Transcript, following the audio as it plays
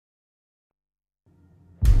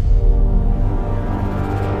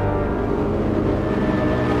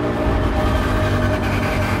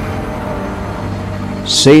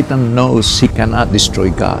Satan knows he cannot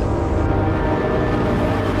destroy God.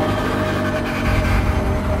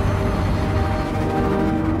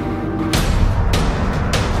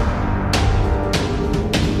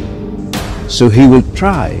 So he will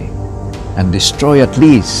try and destroy at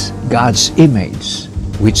least God's image,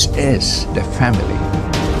 which is the family.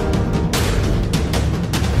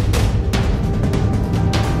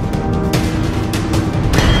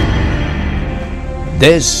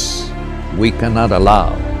 This we cannot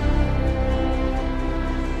allow.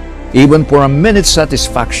 Even for a minute's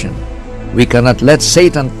satisfaction, we cannot let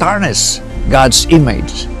Satan tarnish God's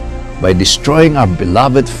image by destroying our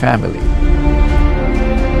beloved family.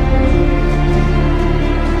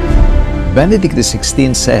 Benedict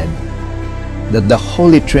XVI said that the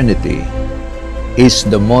Holy Trinity is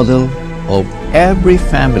the model of every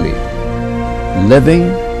family living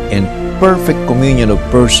in perfect communion of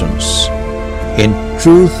persons in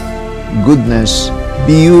truth, goodness,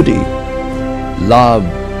 beauty, love,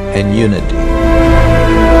 and unity.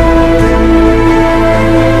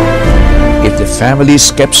 If the family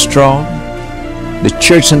is kept strong, the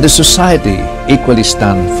church and the society equally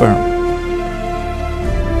stand firm.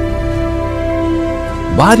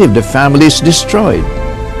 But if the family is destroyed,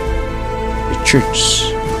 the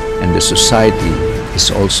church and the society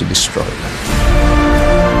is also destroyed.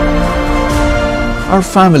 Our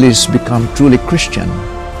families become truly Christian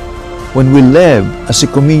when we live as a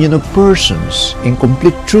communion of persons in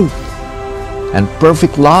complete truth and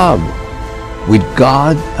perfect love with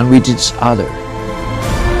God and with each other.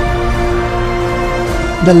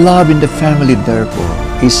 The love in the family, therefore,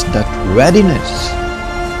 is that readiness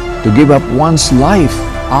to give up one's life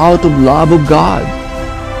out of love of God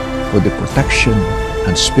for the protection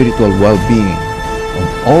and spiritual well-being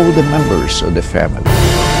of all the members of the family.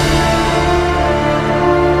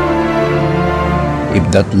 If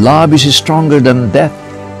that love is stronger than death,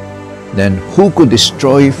 then who could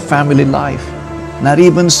destroy family life? Not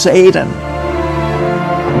even Satan.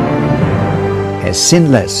 A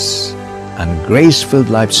sinless and grace-filled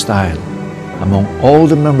lifestyle among all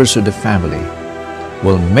the members of the family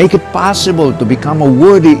will make it possible to become a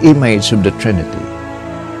worthy image of the Trinity.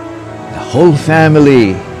 The whole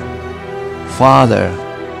family, father,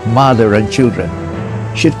 mother, and children,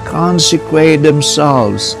 should consecrate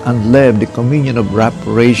themselves and live the communion of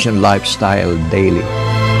reparation lifestyle daily,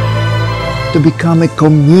 to become a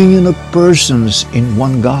communion of persons in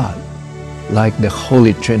one God, like the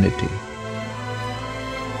Holy Trinity.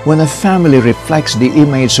 When a family reflects the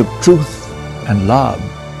image of truth and love,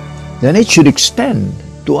 then it should extend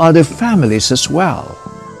to other families as well.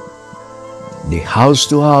 The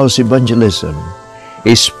house-to-house evangelism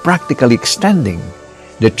is practically extending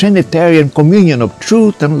the Trinitarian communion of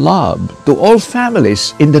truth and love to all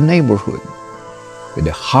families in the neighborhood, with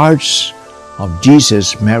the hearts of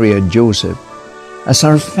Jesus, Mary, and Joseph as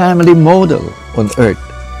our family model on earth,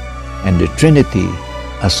 and the Trinity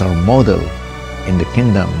as our model in the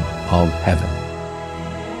kingdom of heaven.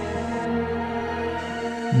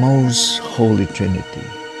 Most Holy Trinity,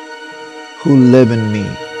 who live in me,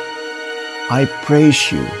 I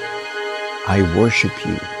praise you, I worship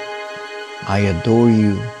you, I adore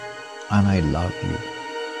you, and I love you.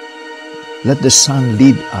 Let the Son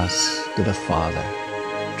lead us to the Father,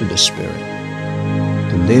 to the Spirit,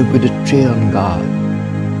 to live with the triune God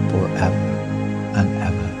forever and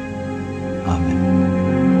ever. Amen.